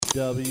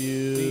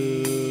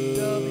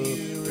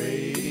WDW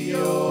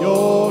Radio,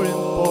 your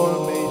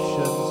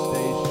information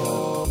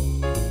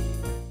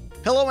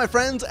station. Hello, my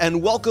friends,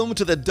 and welcome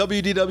to the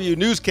WDW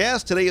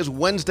NewsCast. Today is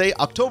Wednesday,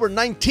 October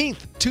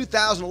 19th,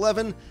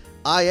 2011.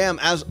 I am,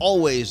 as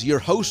always, your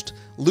host,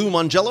 Lou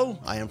Mongello.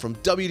 I am from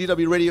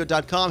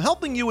WDWRadio.com,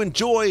 helping you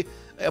enjoy,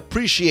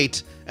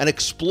 appreciate, and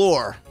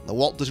explore the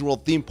Walt Disney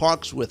World theme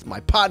parks with my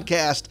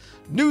podcast,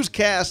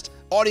 newscast,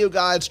 audio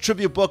guides,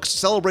 trivia books,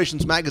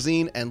 celebrations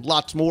magazine, and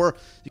lots more.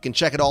 You can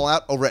check it all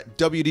out over at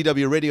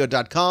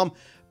WDWRadio.com.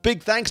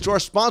 Big thanks to our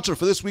sponsor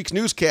for this week's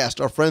newscast.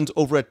 Our friends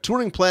over at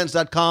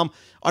touringplans.com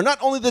are not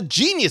only the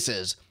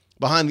geniuses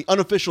behind the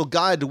unofficial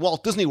guide to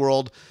Walt Disney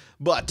World,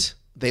 but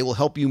they will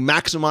help you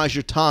maximize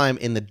your time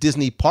in the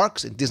Disney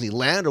parks, in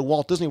Disneyland or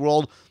Walt Disney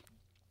World.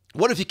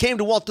 What if you came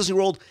to Walt Disney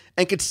World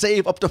and could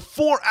save up to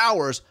 4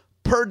 hours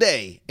per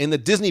day in the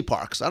Disney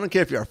parks? I don't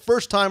care if you're a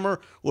first-timer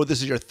or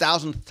this is your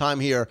 1,000th time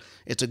here.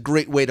 It's a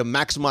great way to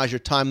maximize your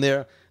time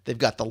there. They've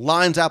got the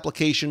Lines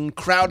application,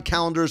 crowd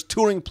calendars,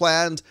 touring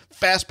plans,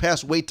 fast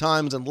pass wait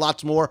times, and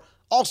lots more.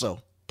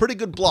 Also, pretty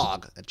good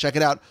blog. Check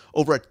it out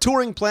over at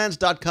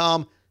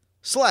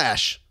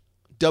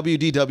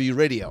touringplans.com/WDW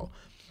Radio.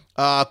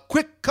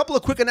 Couple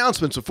of quick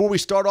announcements before we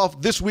start off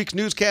this week's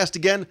newscast.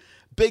 Again,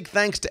 big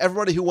thanks to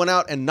everybody who went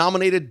out and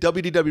nominated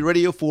WDW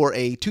Radio for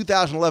a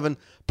 2011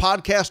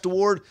 Podcast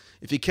Award.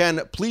 If you can,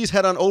 please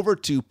head on over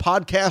to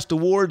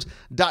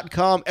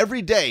podcastawards.com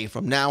every day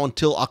from now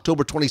until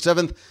October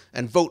 27th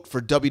and vote for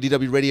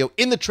WDW Radio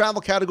in the travel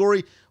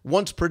category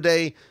once per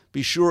day.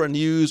 Be sure and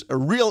use a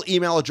real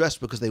email address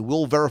because they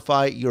will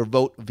verify your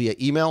vote via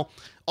email.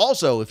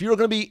 Also, if you're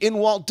going to be in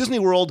Walt Disney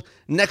World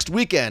next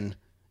weekend,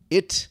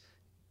 it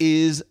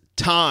is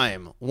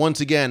time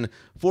once again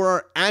for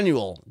our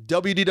annual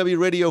WDW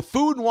Radio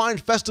Food and Wine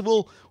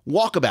Festival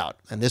Walkabout.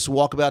 And this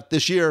walkabout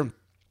this year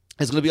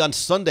is going to be on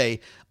Sunday,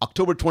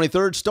 October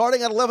 23rd,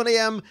 starting at 11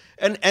 a.m.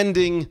 and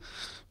ending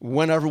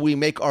whenever we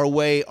make our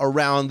way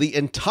around the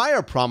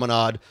entire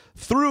promenade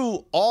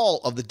through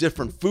all of the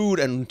different food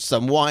and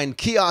some wine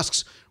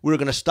kiosks. We're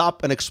going to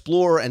stop and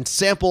explore and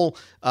sample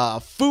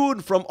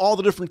food from all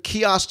the different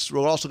kiosks.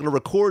 We're also going to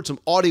record some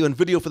audio and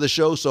video for the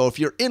show. So if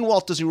you're in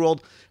Walt Disney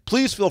World,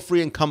 please feel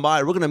free and come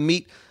by. We're going to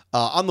meet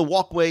on the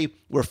walkway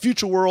where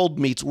Future World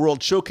meets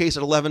World Showcase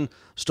at 11.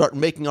 Start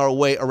making our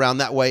way around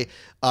that way.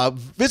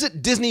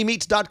 Visit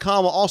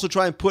DisneyMeets.com. We'll also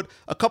try and put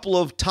a couple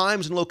of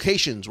times and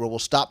locations where we'll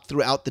stop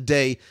throughout the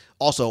day.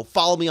 Also,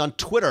 follow me on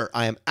Twitter.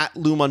 I am at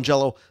Lou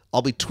Mongello.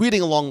 I'll be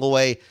tweeting along the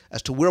way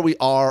as to where we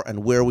are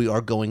and where we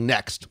are going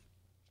next.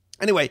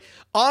 Anyway,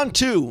 on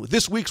to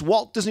this week's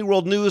Walt Disney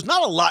World news.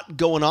 Not a lot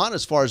going on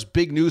as far as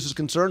big news is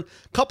concerned.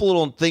 Couple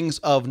little things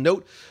of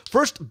note.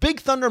 First, Big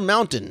Thunder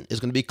Mountain is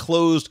going to be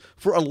closed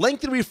for a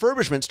lengthy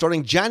refurbishment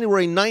starting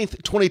January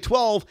 9th,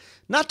 2012.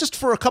 Not just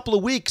for a couple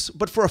of weeks,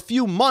 but for a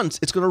few months.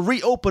 It's going to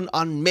reopen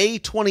on May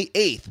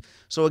 28th.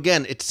 So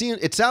again, it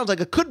sounds like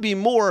it could be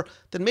more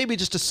than maybe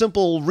just a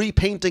simple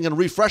repainting and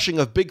refreshing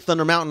of Big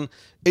Thunder Mountain.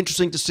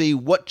 Interesting to see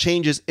what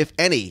changes, if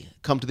any,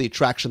 come to the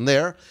attraction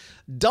there.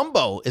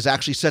 Dumbo is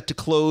actually set to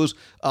close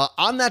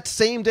on that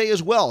same day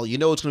as well. You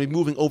know it's going to be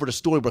moving over to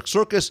Storybook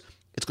Circus.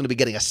 It's going to be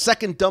getting a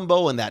second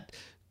Dumbo in that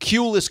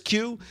queue-less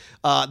queue.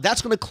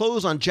 That's going to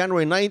close on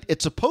January 9th.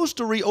 It's supposed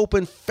to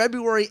reopen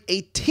February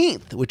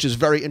 18th, which is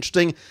very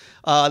interesting.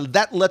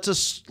 That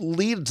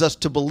leads us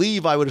to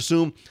believe, I would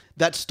assume,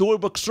 that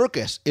Storybook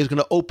Circus is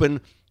going to open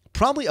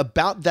probably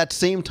about that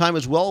same time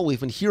as well. We've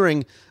been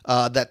hearing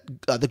that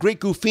the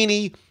Great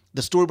Goofini,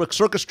 the Storybook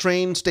Circus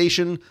train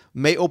station,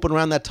 may open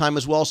around that time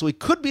as well. So we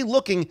could be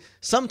looking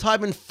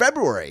sometime in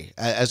February,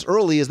 as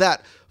early as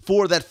that,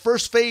 for that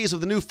first phase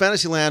of the new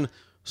Fantasyland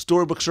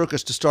Storybook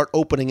Circus to start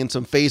opening in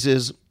some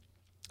phases.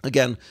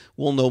 Again,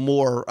 we'll know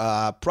more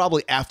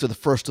probably after the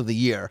first of the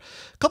year.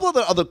 A couple of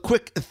other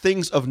quick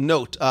things of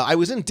note. I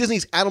was in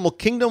Disney's Animal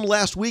Kingdom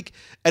last week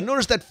and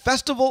noticed that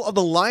Festival of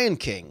the Lion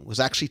King was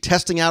actually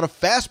testing out a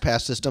Fast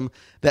Pass system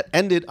that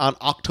ended on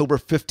October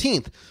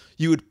 15th.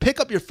 You would pick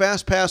up your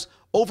Fast Pass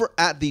over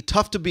at the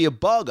Tough to Be a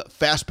Bug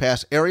Fast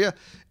Pass area,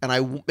 and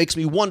it makes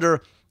me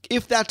wonder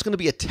if that's going to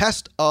be a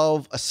test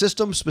of a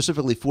system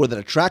specifically for that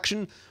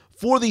attraction,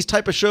 for these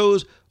type of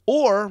shows,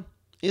 or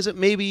is it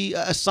maybe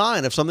a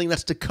sign of something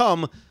that's to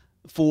come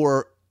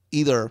for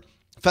either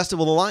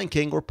Festival of the Lion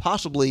King or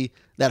possibly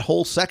that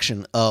whole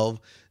section of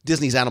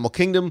Disney's Animal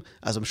Kingdom?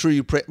 As I'm sure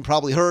you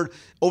probably heard,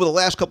 over the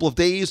last couple of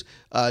days,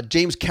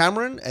 James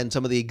Cameron and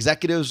some of the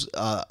executives,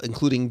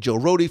 including Joe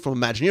Rohde from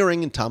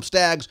Imagineering and Tom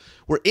Staggs,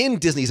 were in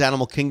Disney's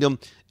Animal Kingdom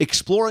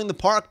exploring the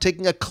park,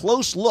 taking a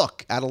close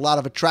look at a lot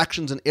of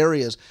attractions and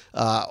areas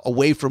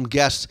away from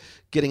guests,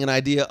 getting an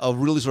idea of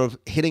really sort of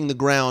hitting the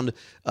ground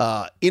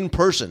in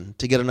person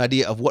to get an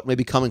idea of what may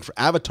be coming for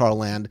Avatar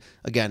Land.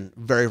 Again,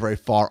 very, very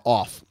far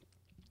off.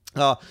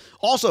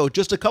 Also,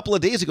 just a couple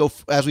of days ago,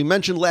 as we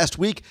mentioned last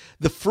week,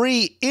 the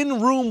free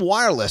in-room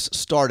wireless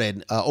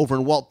started over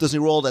in Walt Disney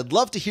World. I'd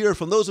love to hear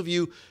from those of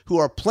you who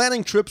are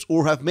planning trips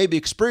or have maybe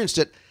experienced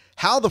it,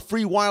 how the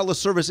free wireless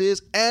service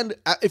is, and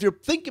if you're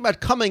thinking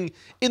about coming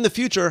in the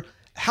future,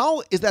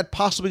 how is that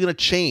possibly going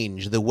to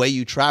change the way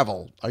you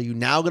travel? Are you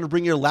now going to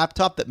bring your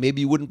laptop that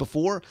maybe you wouldn't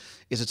before?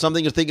 Is it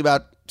something you're thinking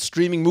about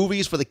streaming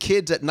movies for the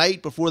kids at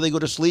night before they go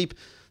to sleep?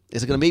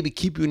 Is it going to maybe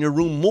keep you in your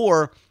room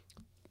more?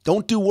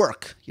 Don't do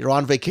work. You're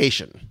on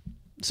vacation.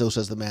 So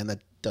says the man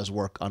that does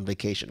work on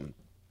vacation.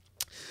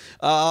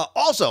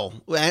 Also,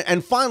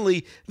 and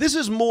finally, this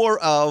is more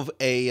of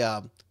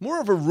a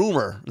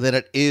rumor than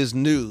it is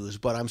news,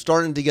 but I'm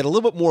starting to get a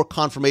little bit more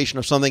confirmation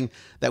of something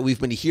that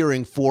we've been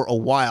hearing for a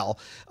while.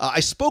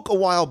 I spoke a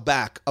while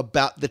back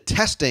about the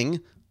testing,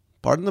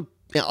 pardon the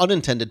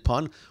unintended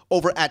pun,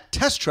 over at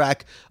Test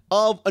Track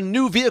of a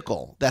new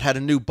vehicle that had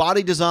a new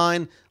body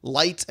design,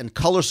 lights, and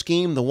color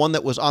scheme. The one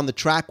that was on the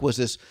track was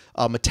this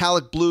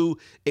metallic blue.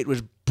 It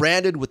was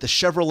branded with the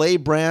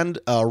Chevrolet brand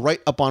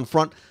right up on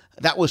front.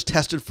 That was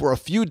tested for a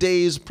few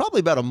days, probably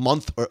about a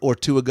month or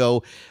two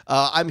ago.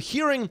 I'm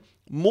hearing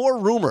more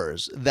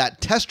rumors that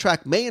Test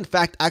Track may in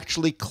fact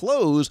actually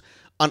close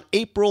on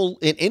April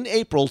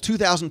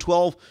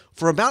 2012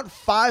 for about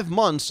 5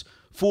 months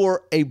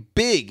for a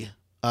big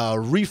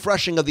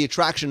refreshing of the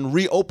attraction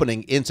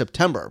reopening in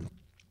September.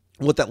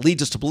 What that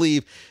leads us to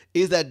believe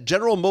is that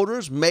General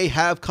Motors may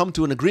have come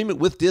to an agreement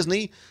with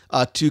Disney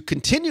to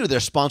continue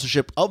their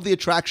sponsorship of the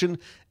attraction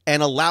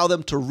and allow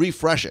them to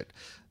refresh it.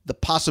 The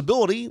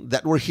possibility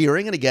that we're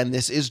hearing, and again,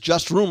 this is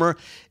just rumor,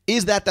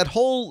 is that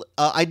whole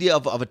idea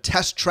of a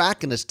test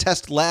track and this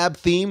test lab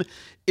theme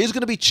is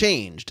going to be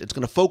changed. It's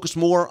going to focus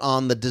more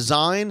on the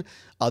design,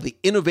 the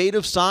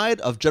innovative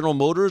side of General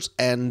Motors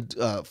and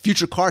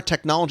future car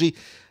technology,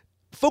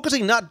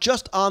 focusing not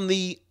just on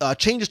the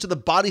changes to the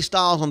body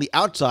styles on the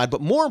outside, but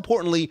more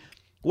importantly,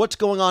 what's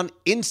going on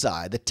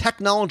inside, the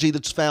technology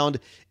that's found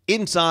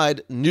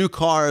inside new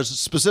cars,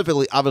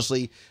 specifically,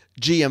 obviously,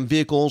 GM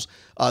vehicles.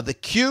 The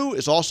Q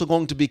is also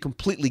going to be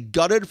completely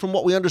gutted from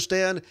what we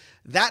understand.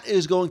 That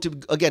is going to,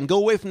 again, go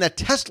away from that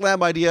test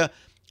lab idea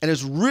and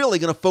is really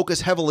going to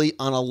focus heavily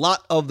on a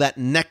lot of that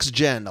next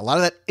gen, a lot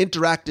of that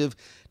interactive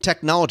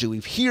technology. We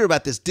hear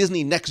about this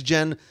Disney Next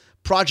Gen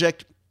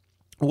project,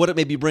 what it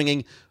may be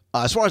bringing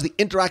as far as the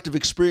interactive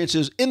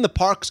experiences in the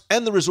parks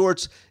and the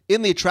resorts,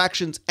 in the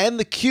attractions and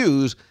the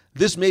queues.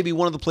 This may be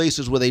one of the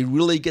places where they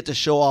really get to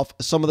show off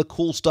some of the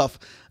cool stuff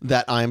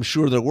that I'm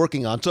sure they're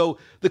working on. So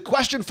the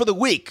question for the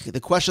week,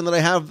 the question that I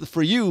have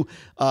for you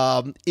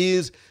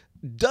is,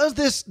 does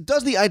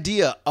the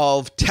idea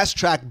of Test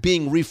Track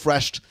being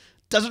refreshed,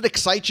 does it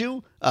excite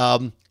you?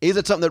 Is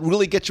it something that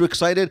really gets you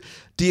excited?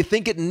 Do you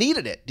think it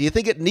needed it? Do you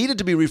think it needed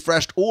to be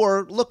refreshed?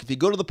 Or look, if you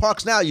go to the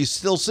parks now, you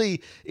still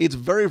see it's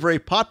very, very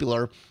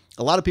popular.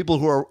 A lot of people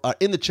who are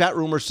in the chat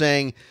room are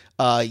saying,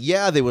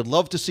 yeah, they would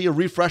love to see a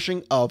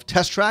refreshing of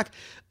Test Track.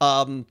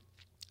 Some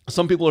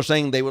people are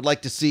saying they would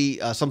like to see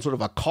some sort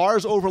of a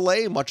Cars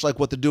overlay, much like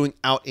what they're doing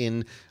out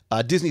in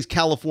Disney's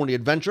California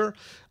Adventure.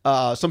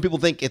 Some people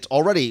think it's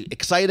already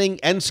exciting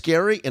and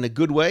scary in a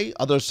good way.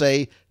 Others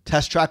say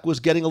Test Track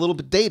was getting a little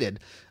bit dated.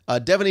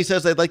 Devaney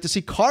says they'd like to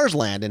see Cars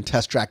Land in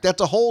Test Track.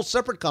 That's a whole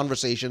separate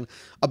conversation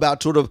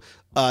about sort of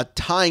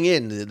tying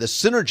in the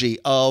synergy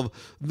of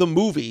the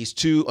movies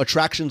to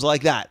attractions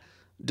like that.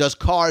 Does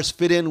Cars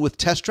fit in with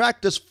Test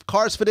Track? Does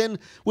Cars fit in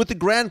with the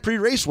Grand Prix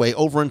Raceway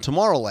over in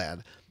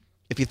Tomorrowland?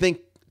 If you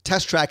think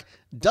Test Track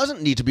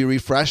doesn't need to be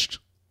refreshed,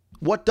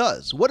 what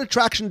does? What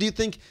attraction do you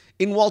think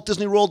in Walt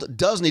Disney World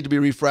does need to be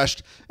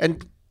refreshed?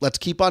 And let's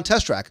keep on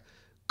Test Track.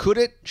 Could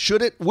it?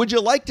 Should it? Would you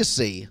like to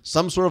see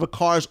some sort of a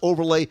Cars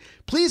overlay?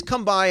 Please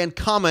come by and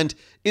comment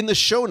in the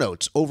show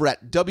notes over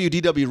at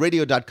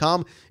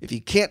WDWRadio.com. If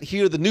you can't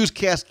hear the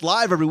newscast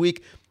live every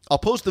week, I'll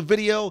post the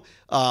video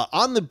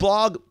on the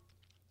blog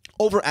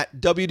over at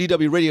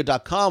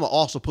WDWRadio.com. I'll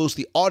also post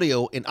the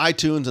audio in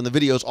iTunes and the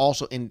videos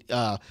also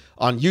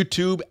on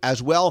YouTube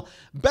as well.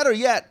 Better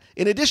yet,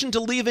 in addition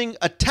to leaving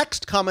a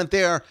text comment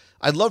there,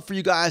 I'd love for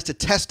you guys to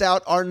test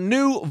out our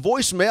new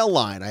voicemail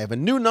line. I have a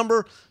new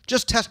number,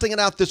 just testing it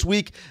out this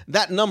week.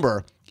 That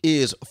number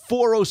is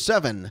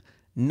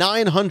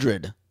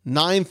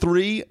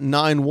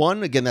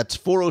 407-900-9391. Again, that's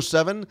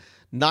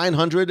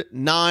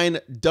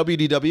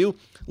 407-900-9WDW.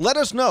 Let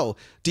us know,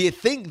 do you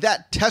think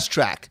that Test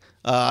Track,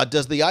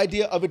 does the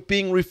idea of it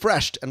being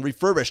refreshed and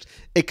refurbished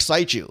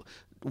excite you?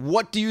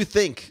 What do you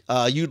think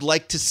you'd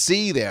like to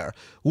see there?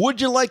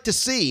 Would you like to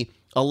see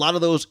a lot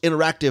of those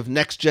interactive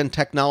next-gen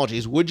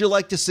technologies? Would you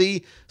like to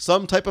see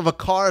some type of a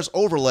Cars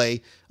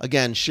overlay?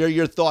 Again, share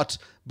your thoughts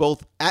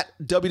both at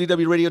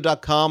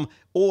WDWRadio.com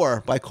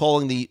or by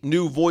calling the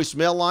new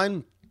voicemail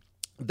line.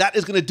 That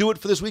is going to do it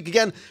for this week.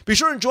 Again, be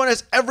sure and join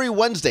us every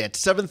Wednesday at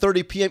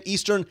 7:30 p.m.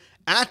 Eastern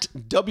at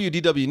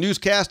WDW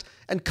NewsCast,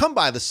 and come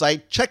by the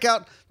site, check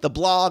out the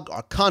blog,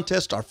 our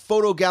contest, our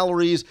photo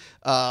galleries,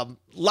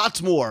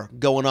 lots more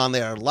going on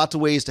there. Lots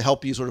of ways to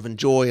help you sort of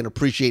enjoy and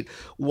appreciate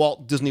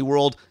Walt Disney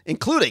World,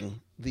 including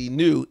the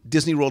new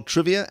Disney World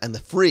Trivia and the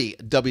free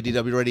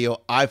WDW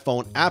Radio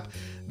iPhone app.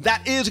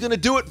 That is going to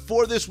do it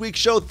for this week's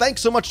show.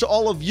 Thanks so much to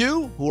all of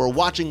you who are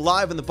watching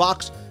live in the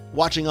box,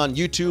 watching on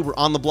YouTube or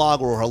on the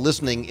blog, or are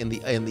listening in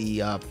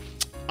the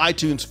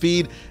iTunes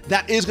feed.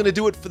 That is going to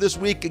do it for this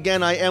week.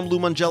 Again, I am Lou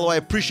Mangello. I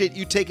appreciate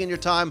you taking your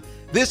time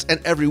this and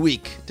every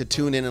week to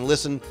tune in and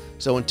listen.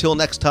 So until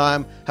next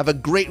time, have a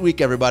great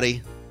week,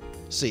 everybody.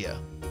 See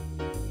ya.